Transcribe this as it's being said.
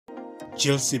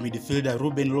Chelsea midfielder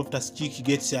Ruben Loftus-Cheek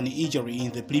gets an injury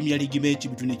in the Premier League match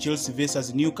between Chelsea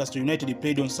vs Newcastle United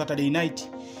played on Saturday night.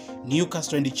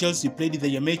 Newcastle and Chelsea played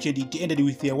their match and it ended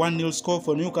with a 1-0 score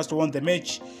for Newcastle won the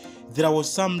match. There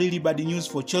was some really bad news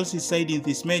for Chelsea's side in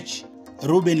this match.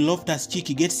 Ruben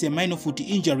Loftus-Cheek gets a minor foot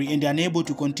injury and unable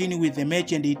to continue with the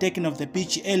match and is taken off the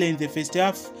pitch early in the first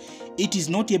half. It is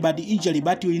not a bad injury,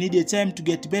 but will need a time to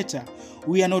get better.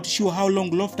 We are not sure how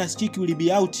long Loftus-Cheek will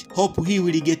be out. Hope he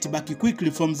will get back quickly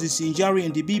from this injury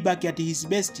and be back at his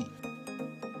best.